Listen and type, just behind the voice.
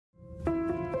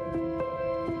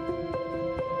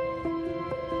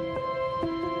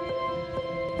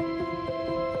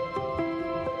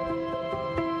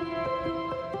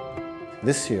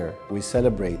This year, we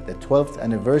celebrate the 12th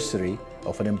anniversary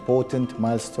of an important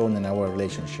milestone in our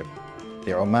relationship,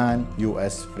 the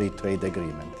Oman-U.S. Free Trade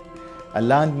Agreement, a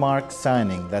landmark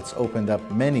signing that's opened up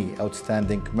many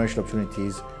outstanding commercial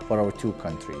opportunities for our two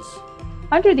countries.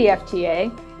 Under the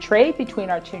FTA, trade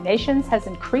between our two nations has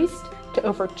increased to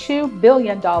over $2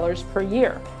 billion per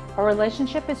year. Our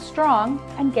relationship is strong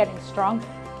and getting stronger.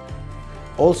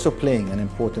 Also playing an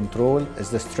important role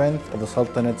is the strength of the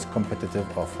Sultanate's competitive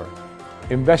offer.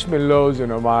 Investment laws in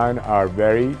Oman are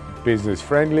very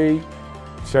business-friendly.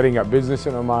 Setting up business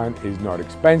in Oman is not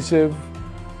expensive.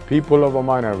 People of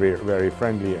Oman are very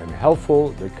friendly and helpful.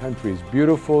 The country is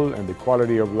beautiful and the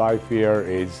quality of life here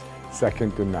is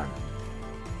second to none.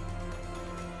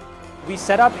 We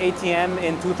set up ATM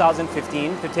in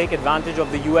 2015 to take advantage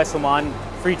of the U.S.-Oman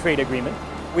Free Trade Agreement.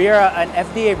 We are an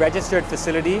FDA-registered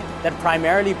facility that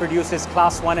primarily produces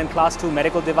Class 1 and Class 2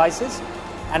 medical devices,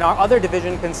 and our other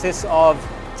division consists of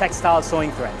textile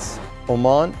sewing threads.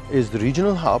 Oman is the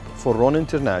regional hub for Ron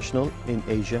International in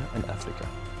Asia and Africa.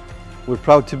 We're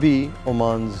proud to be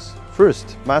Oman's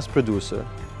first mass producer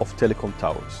of telecom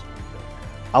towers.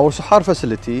 Our Sohar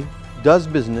facility does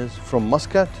business from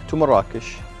Muscat to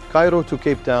Marrakesh, Cairo to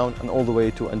Cape Town, and all the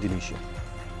way to Indonesia.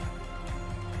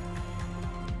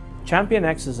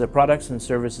 ChampionX is a products and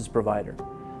services provider.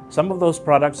 Some of those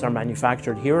products are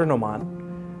manufactured here in Oman,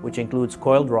 which includes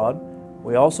coiled rod.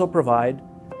 We also provide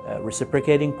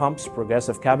reciprocating pumps,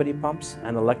 progressive cavity pumps,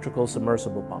 and electrical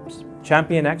submersible pumps.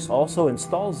 ChampionX also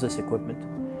installs this equipment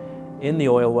in the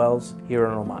oil wells here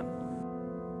in Oman.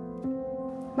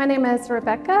 My name is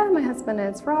Rebecca, my husband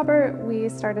is Robert. We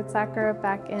started Sakura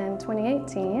back in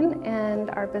 2018, and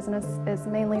our business is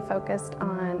mainly focused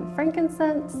on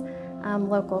frankincense,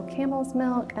 local camel's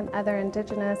milk, and other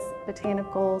indigenous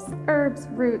botanicals, herbs,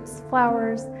 roots,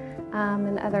 flowers,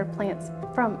 and other plants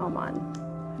from Oman.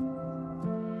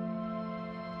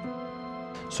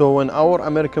 So when our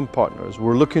American partners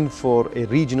were looking for a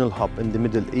regional hub in the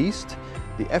Middle East,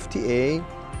 the FTA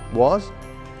was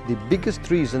the biggest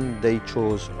reason they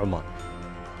chose Oman.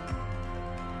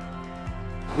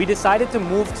 We decided to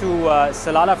move to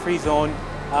Salalah Free Zone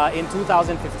in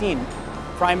 2015,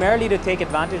 primarily to take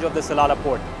advantage of the Salalah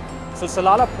port. So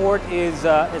Salalah port is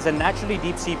a naturally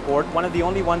deep sea port, one of the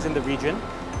only ones in the region,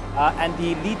 and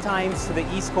the lead times to the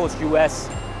East Coast US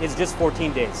is just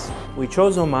 14 days. We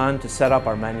chose Oman to set up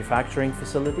our manufacturing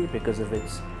facility because of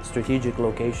its strategic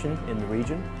location in the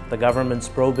region, the government's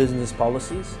pro-business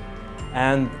policies,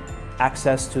 and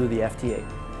access to the FTA.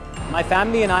 My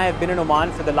family and I have been in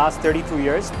Oman for the last 32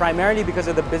 years, primarily because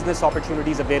of the business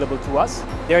opportunities available to us.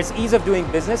 There's ease of doing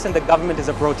business and the government is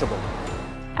approachable.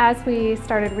 As we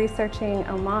started researching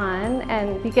Oman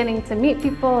and beginning to meet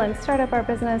people and start up our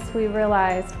business, we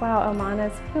realized, wow, Oman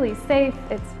is really safe,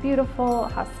 it's beautiful,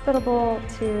 hospitable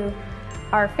to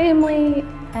our family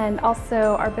and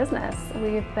also our business.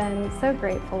 We've been so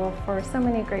grateful for so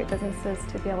many great businesses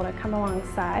to be able to come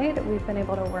alongside. We've been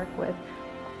able to work with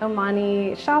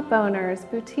Omani shop owners,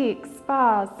 boutiques,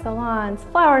 spas, salons,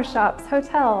 flower shops,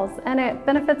 hotels, and it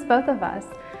benefits both of us.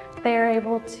 They are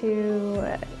able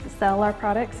to sell our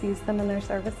products, use them in their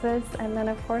services, and then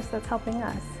of course that's helping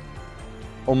us.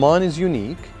 Oman is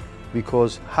unique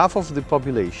because half of the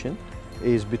population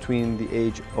is between the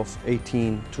age of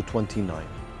 18 to 29.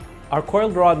 Our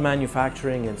coiled rod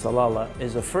manufacturing in Salalah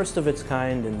is a first of its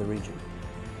kind in the region.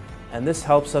 And this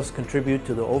helps us contribute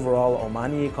to the overall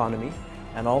Omani economy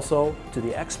and also to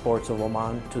the exports of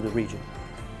Oman to the region.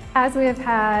 As we have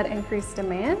had increased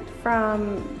demand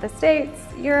from the States,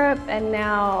 Europe, and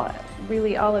now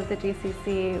really all of the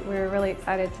GCC, we're really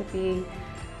excited to be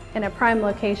in a prime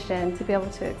location to be able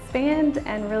to expand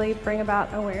and really bring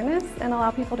about awareness and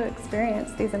allow people to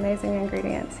experience these amazing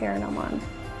ingredients here in Oman.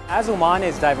 As Oman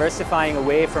is diversifying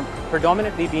away from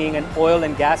predominantly being an oil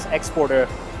and gas exporter,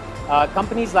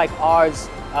 companies like ours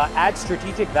add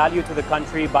strategic value to the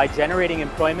country by generating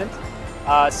employment,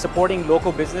 supporting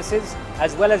local businesses,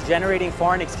 as well as generating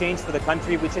foreign exchange for the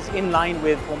country, which is in line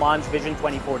with Oman's Vision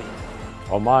 2040.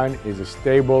 Oman is a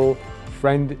stable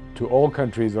friend to all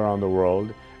countries around the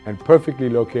world and perfectly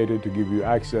located to give you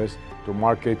access to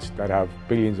markets that have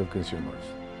billions of consumers.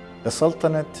 The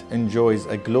Sultanate enjoys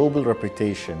a global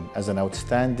reputation as an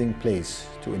outstanding place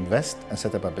to invest and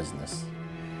set up a business.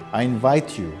 I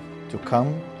invite you to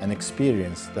come and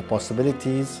experience the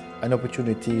possibilities and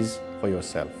opportunities for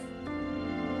yourself.